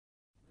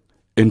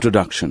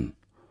Introduction.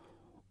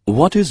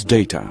 What is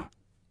data?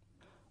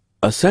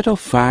 A set of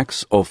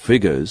facts or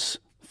figures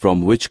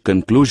from which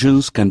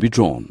conclusions can be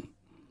drawn.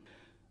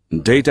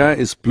 Data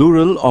is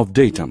plural of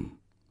datum.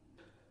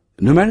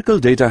 Numerical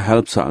data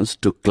helps us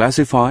to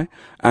classify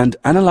and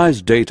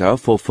analyze data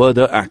for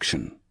further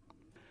action.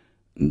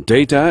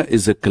 Data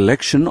is a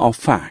collection of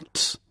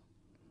facts.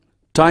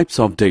 Types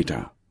of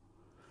data.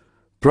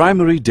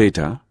 Primary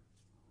data,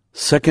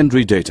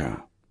 secondary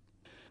data.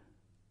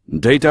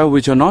 Data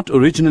which are not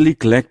originally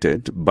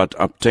collected but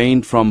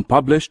obtained from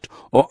published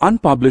or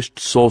unpublished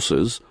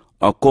sources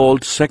are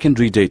called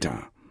secondary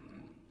data.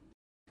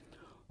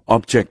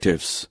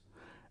 Objectives.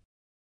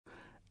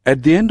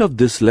 At the end of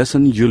this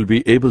lesson, you'll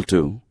be able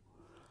to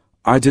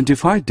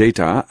identify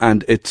data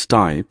and its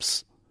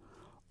types,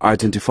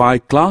 identify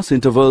class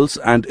intervals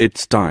and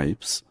its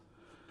types,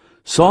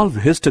 solve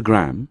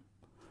histogram,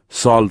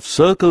 solve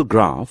circle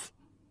graph,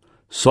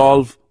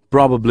 solve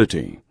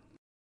probability.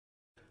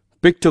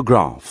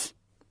 Pictograph.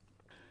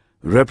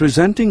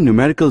 Representing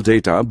numerical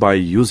data by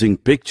using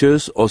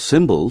pictures or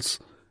symbols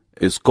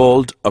is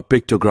called a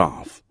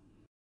pictograph.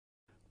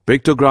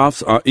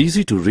 Pictographs are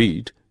easy to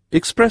read,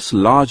 express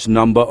large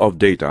number of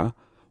data,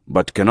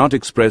 but cannot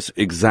express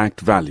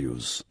exact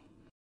values.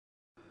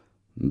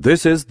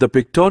 This is the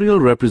pictorial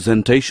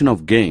representation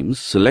of games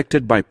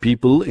selected by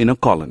people in a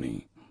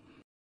colony.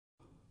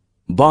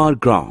 Bar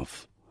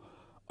graph.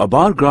 A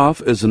bar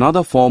graph is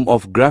another form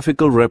of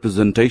graphical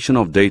representation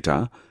of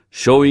data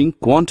showing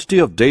quantity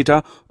of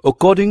data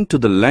according to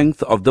the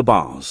length of the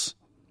bars.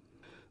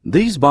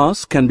 These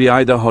bars can be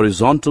either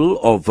horizontal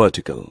or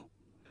vertical.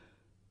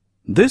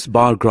 This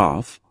bar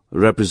graph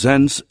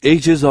represents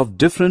ages of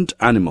different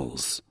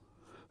animals.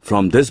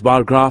 From this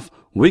bar graph,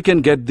 we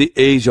can get the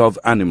age of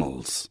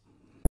animals.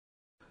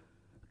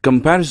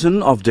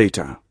 Comparison of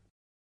data.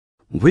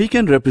 We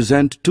can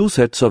represent two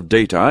sets of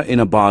data in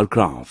a bar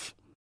graph.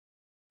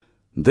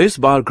 This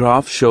bar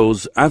graph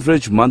shows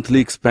average monthly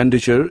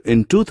expenditure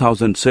in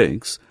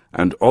 2006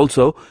 and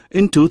also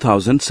in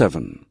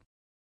 2007.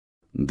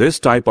 This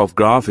type of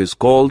graph is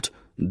called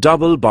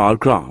double bar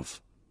graph.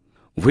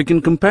 We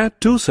can compare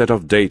two sets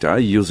of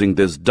data using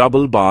this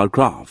double bar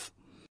graph.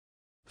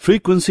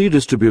 Frequency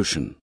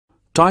distribution.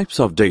 Types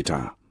of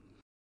data.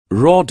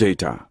 Raw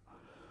data.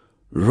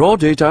 Raw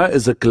data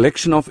is a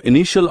collection of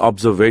initial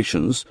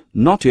observations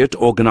not yet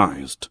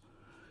organized.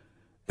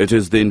 It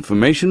is the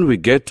information we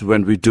get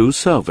when we do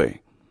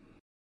survey.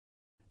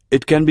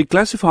 It can be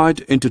classified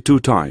into two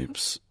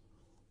types: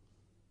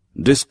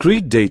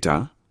 discrete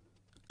data,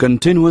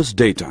 continuous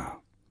data.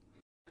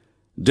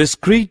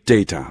 Discrete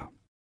data.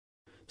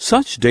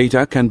 Such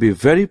data can be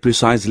very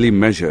precisely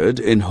measured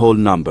in whole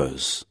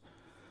numbers.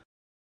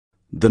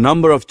 The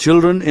number of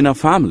children in a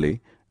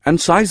family and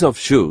size of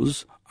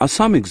shoes are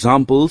some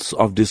examples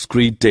of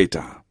discrete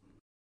data.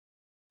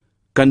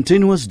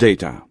 Continuous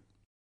data.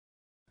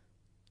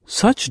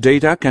 Such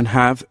data can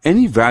have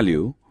any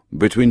value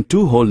between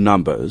two whole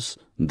numbers,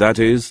 that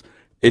is,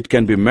 it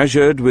can be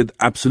measured with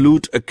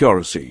absolute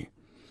accuracy.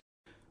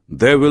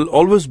 There will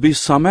always be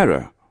some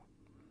error.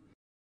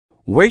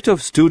 Weight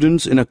of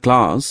students in a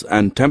class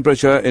and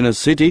temperature in a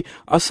city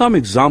are some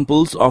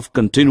examples of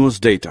continuous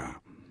data.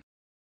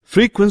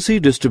 Frequency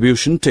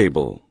distribution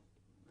table.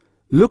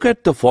 Look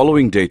at the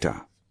following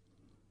data.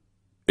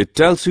 It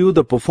tells you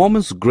the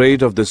performance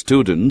grade of the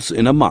students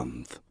in a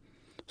month.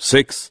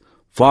 6,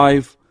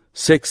 5,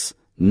 6,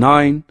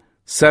 9,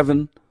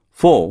 7,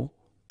 4,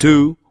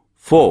 2,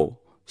 4,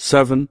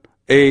 7,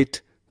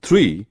 8,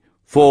 3,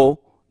 4,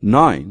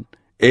 9,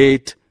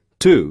 8,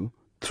 2,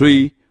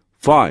 3,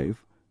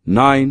 5,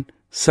 9,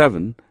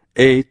 7,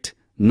 8,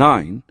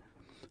 9,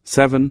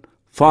 7,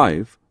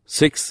 5,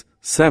 6,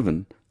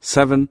 7,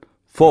 7,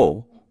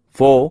 4,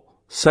 4,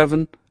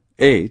 7,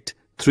 8,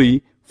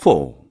 3,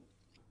 4.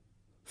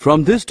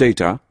 From this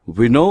data,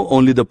 we know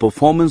only the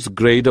performance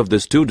grade of the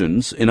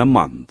students in a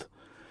month.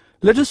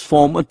 Let us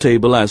form a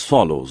table as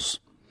follows.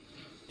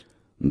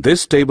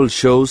 This table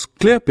shows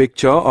clear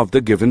picture of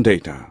the given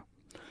data.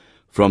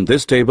 From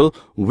this table,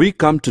 we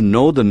come to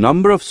know the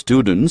number of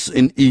students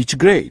in each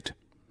grade.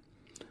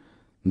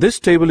 This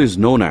table is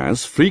known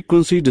as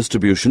frequency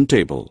distribution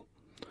table.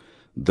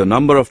 The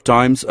number of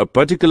times a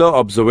particular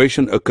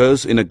observation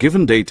occurs in a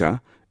given data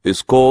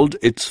is called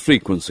its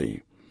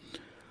frequency.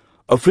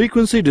 A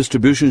frequency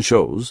distribution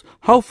shows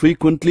how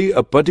frequently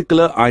a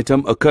particular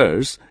item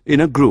occurs in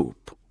a group.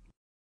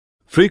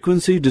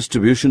 Frequency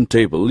distribution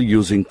table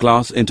using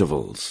class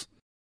intervals.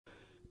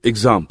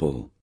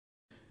 Example.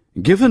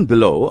 Given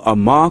below are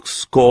marks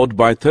scored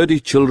by 30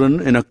 children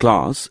in a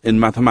class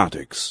in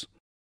mathematics.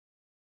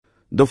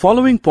 The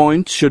following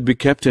points should be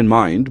kept in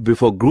mind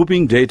before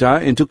grouping data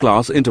into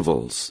class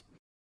intervals.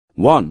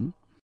 1.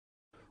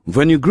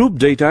 When you group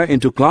data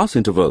into class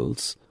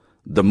intervals,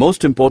 the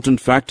most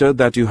important factor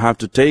that you have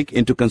to take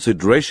into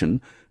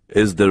consideration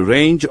is the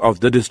range of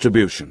the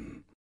distribution.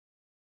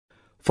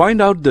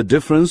 Find out the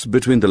difference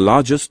between the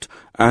largest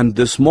and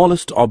the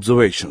smallest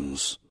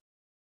observations.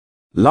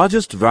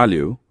 Largest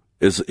value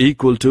is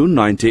equal to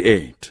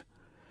 98.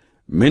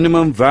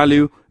 Minimum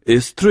value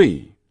is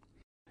 3.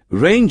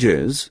 Range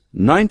is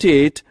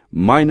 98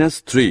 minus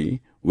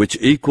 3, which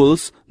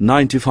equals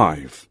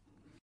 95.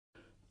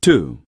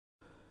 2.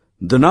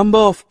 The number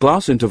of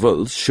class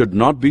intervals should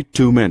not be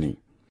too many.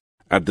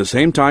 At the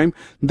same time,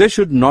 they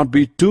should not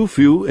be too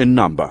few in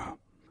number.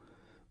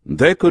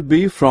 There could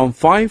be from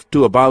 5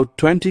 to about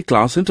 20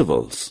 class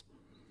intervals.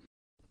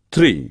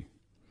 3.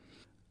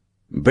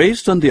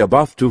 Based on the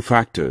above two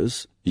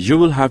factors, you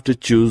will have to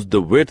choose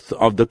the width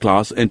of the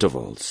class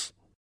intervals.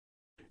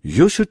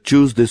 You should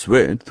choose this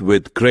width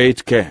with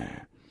great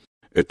care.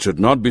 It should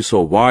not be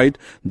so wide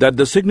that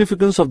the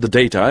significance of the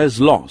data is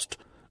lost,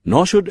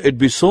 nor should it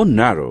be so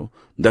narrow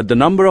that the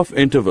number of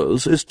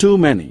intervals is too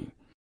many.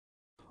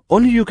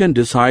 Only you can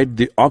decide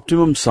the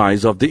optimum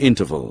size of the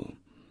interval.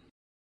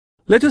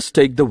 Let us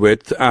take the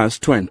width as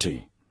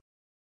 20.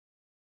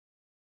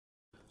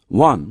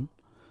 1.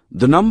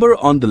 The number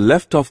on the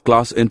left of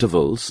class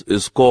intervals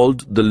is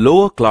called the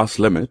lower class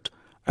limit,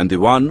 and the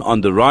one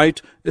on the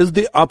right is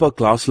the upper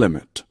class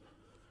limit.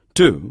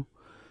 2.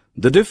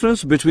 The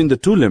difference between the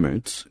two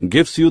limits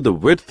gives you the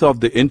width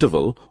of the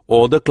interval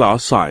or the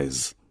class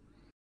size.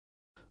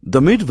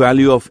 The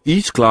mid-value of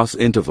each class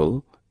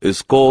interval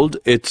is called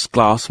its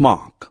class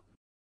mark.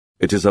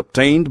 It is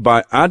obtained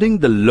by adding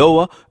the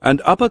lower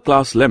and upper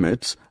class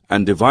limits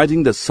and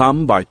dividing the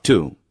sum by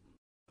 2.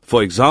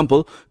 For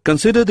example,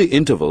 consider the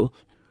interval.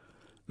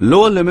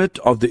 Lower limit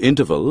of the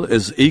interval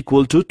is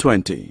equal to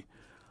 20.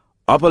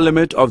 Upper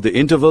limit of the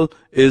interval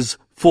is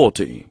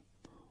 40.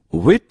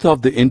 Width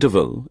of the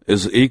interval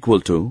is equal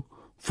to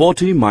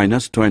 40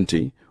 minus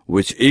 20,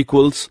 which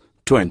equals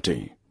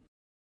 20.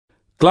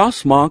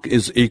 Class mark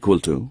is equal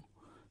to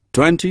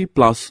 20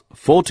 plus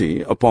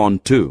 40 upon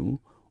 2,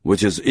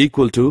 which is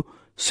equal to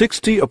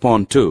 60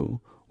 upon 2,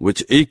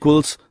 which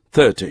equals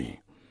 30.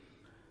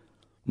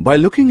 By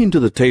looking into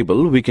the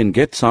table, we can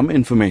get some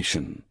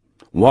information.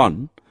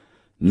 1.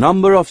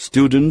 Number of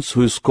students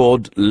who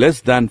scored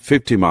less than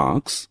 50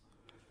 marks.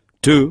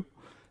 2.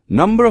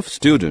 Number of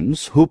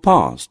students who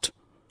passed.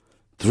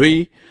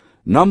 3.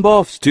 Number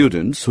of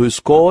students who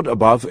scored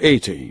above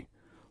 80.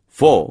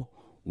 4.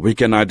 We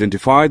can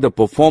identify the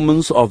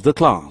performance of the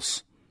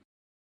class.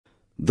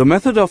 The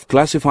method of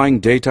classifying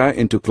data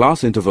into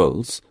class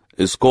intervals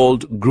is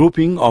called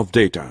grouping of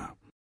data.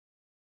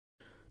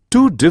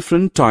 Two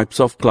different types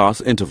of class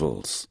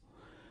intervals.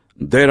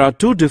 There are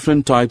two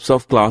different types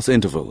of class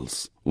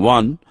intervals.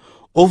 1.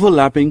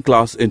 Overlapping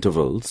class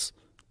intervals.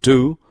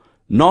 2.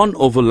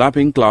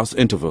 Non-overlapping class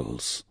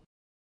intervals.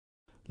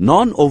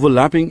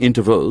 Non-overlapping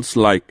intervals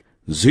like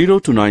 0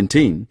 to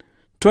 19,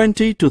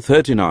 20 to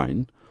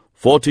 39,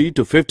 40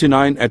 to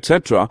 59,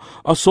 etc.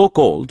 are so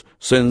called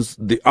since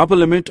the upper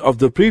limit of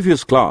the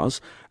previous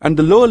class and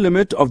the lower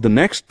limit of the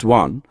next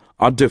one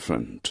are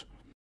different.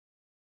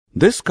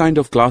 This kind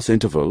of class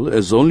interval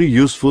is only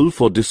useful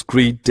for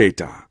discrete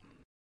data.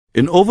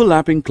 In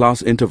overlapping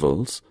class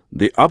intervals,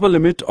 the upper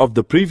limit of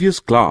the previous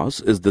class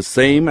is the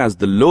same as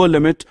the lower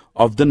limit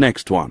of the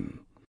next one.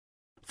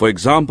 For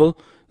example,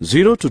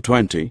 0 to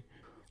 20,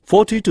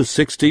 40 to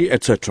 60,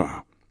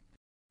 etc.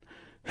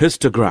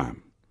 Histogram.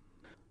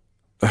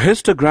 A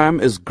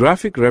histogram is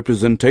graphic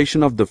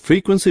representation of the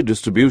frequency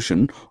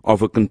distribution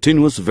of a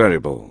continuous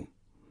variable.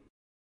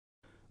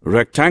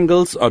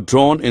 Rectangles are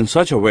drawn in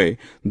such a way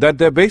that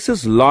their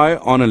bases lie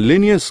on a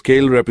linear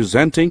scale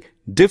representing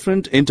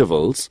different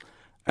intervals,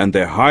 and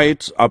their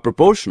heights are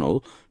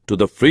proportional to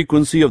the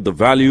frequency of the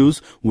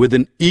values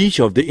within each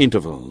of the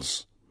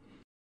intervals.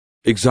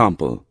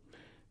 Example: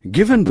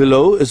 given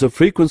below is a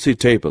frequency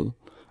table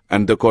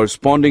and the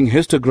corresponding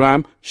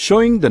histogram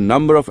showing the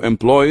number of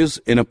employees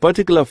in a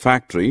particular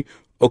factory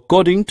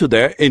according to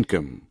their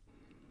income.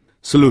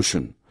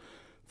 Solution: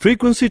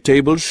 frequency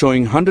table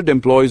showing 100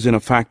 employees in a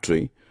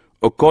factory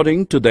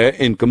according to their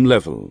income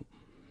level.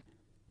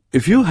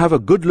 If you have a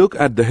good look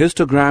at the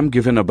histogram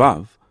given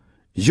above,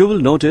 you will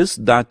notice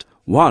that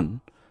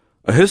 1.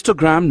 A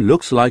histogram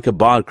looks like a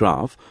bar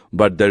graph,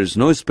 but there is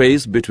no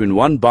space between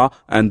one bar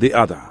and the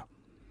other.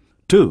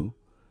 2.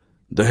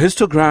 The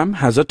histogram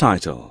has a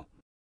title.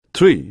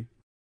 3.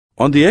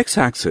 On the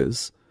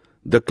x-axis,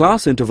 the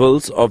class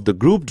intervals of the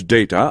grouped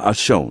data are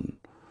shown.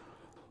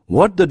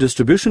 What the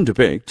distribution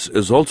depicts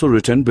is also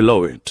written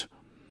below it.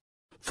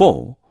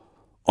 4.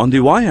 On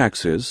the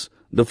y-axis,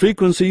 the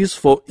frequencies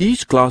for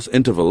each class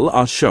interval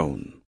are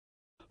shown.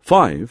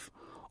 5.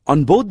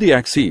 On both the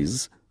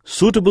axes,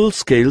 suitable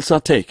scales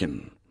are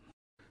taken.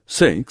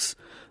 6.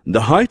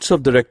 The heights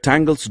of the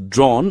rectangles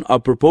drawn are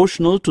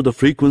proportional to the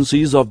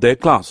frequencies of their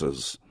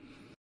classes.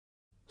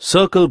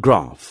 Circle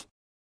graph.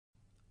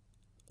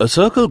 A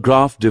circle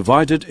graph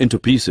divided into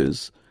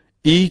pieces,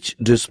 each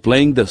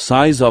displaying the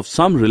size of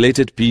some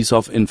related piece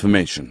of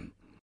information.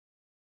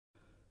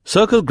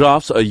 Circle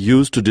graphs are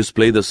used to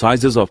display the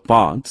sizes of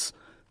parts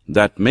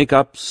that make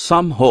up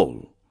some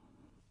whole.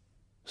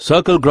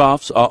 Circle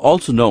graphs are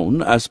also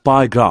known as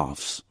pie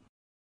graphs.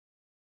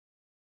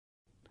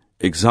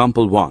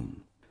 Example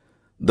 1.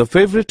 The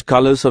favorite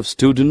colors of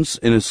students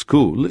in a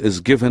school is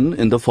given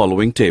in the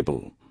following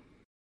table.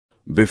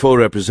 Before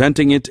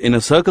representing it in a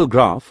circle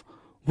graph,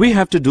 we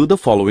have to do the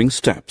following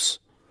steps.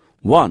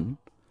 1.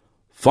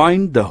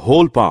 Find the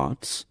whole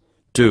parts.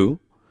 2.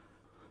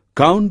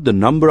 Count the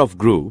number of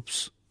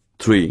groups.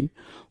 3.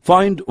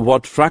 Find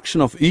what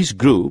fraction of each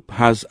group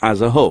has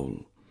as a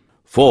whole.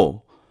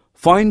 4.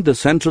 Find the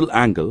central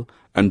angle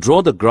and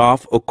draw the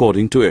graph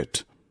according to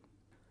it.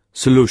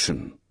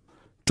 Solution.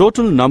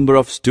 Total number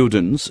of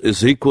students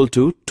is equal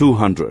to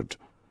 200.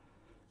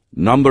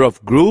 Number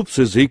of groups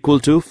is equal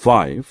to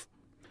 5.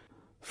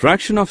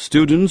 Fraction of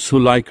students who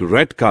like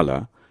red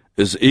color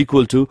is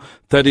equal to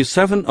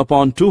 37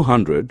 upon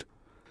 200.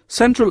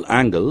 Central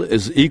angle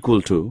is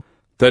equal to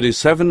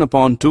 37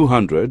 upon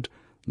 200,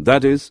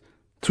 that is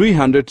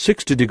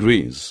 360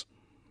 degrees,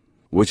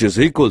 which is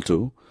equal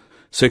to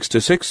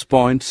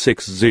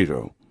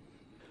 66.60.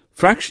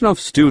 Fraction of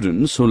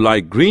students who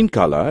like green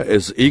color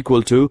is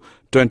equal to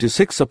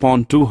 26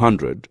 upon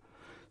 200.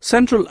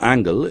 Central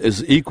angle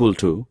is equal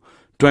to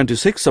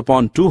 26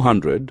 upon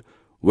 200,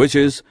 which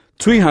is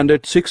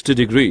 360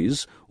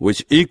 degrees,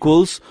 which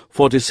equals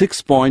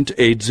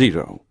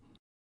 46.80.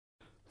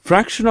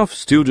 Fraction of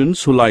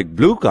students who like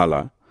blue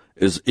color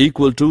is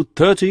equal to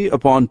 30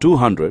 upon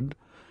 200.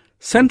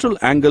 Central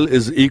angle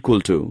is equal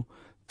to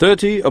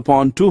 30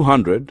 upon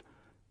 200.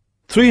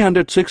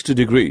 360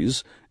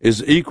 degrees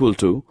is equal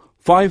to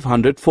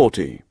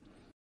 540.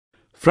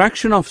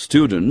 Fraction of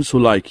students who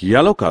like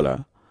yellow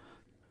color.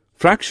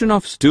 Fraction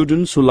of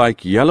students who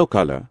like yellow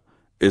color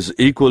is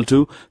equal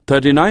to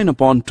 39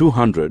 upon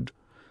 200.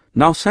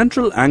 Now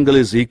central angle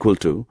is equal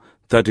to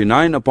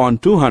 39 upon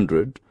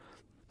 200.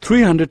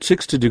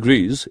 360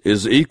 degrees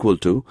is equal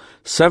to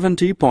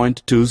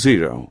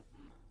 70.20.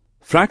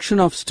 Fraction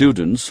of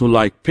students who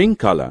like pink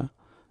color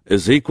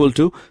is equal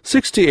to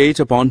 68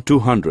 upon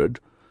 200.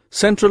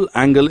 Central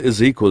angle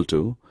is equal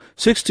to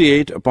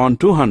 68 upon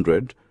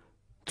 200.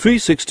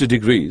 360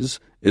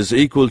 degrees is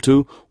equal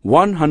to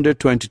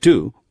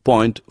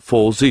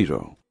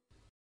 122.40.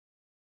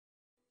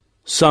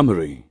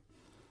 Summary.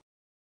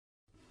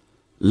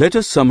 Let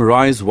us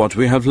summarize what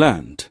we have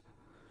learned.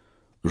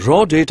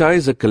 Raw data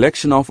is a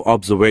collection of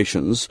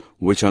observations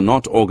which are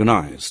not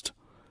organized.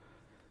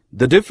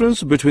 The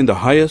difference between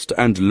the highest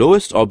and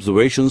lowest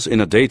observations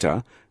in a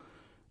data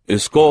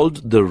is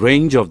called the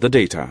range of the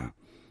data.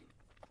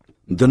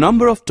 The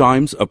number of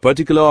times a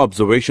particular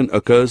observation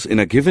occurs in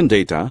a given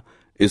data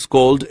is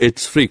called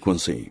its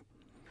frequency.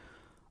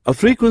 A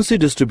frequency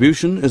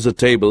distribution is a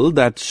table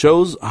that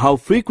shows how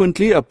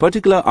frequently a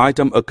particular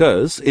item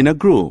occurs in a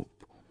group.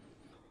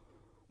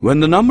 When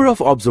the number of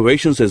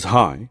observations is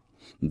high,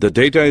 the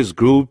data is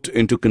grouped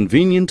into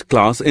convenient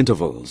class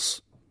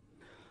intervals.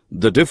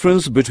 The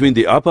difference between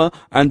the upper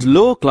and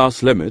lower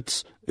class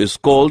limits is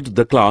called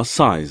the class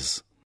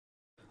size.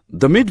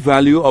 The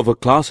mid-value of a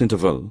class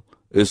interval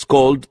is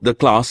called the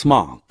class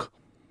mark.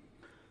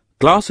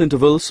 Class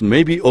intervals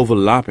may be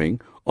overlapping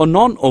or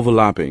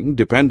non-overlapping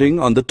depending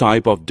on the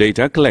type of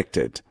data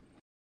collected.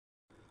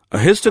 A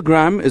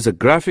histogram is a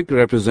graphic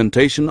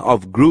representation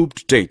of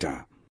grouped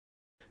data.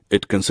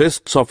 It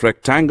consists of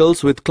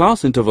rectangles with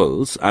class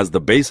intervals as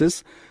the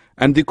basis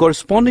and the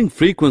corresponding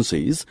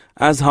frequencies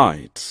as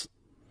heights.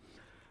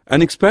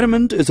 An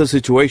experiment is a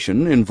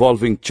situation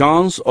involving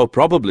chance or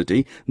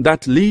probability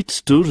that leads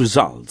to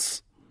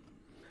results.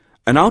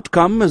 An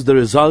outcome is the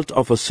result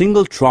of a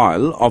single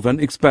trial of an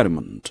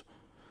experiment.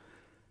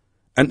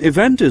 An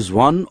event is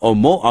one or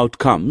more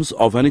outcomes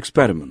of an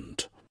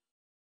experiment.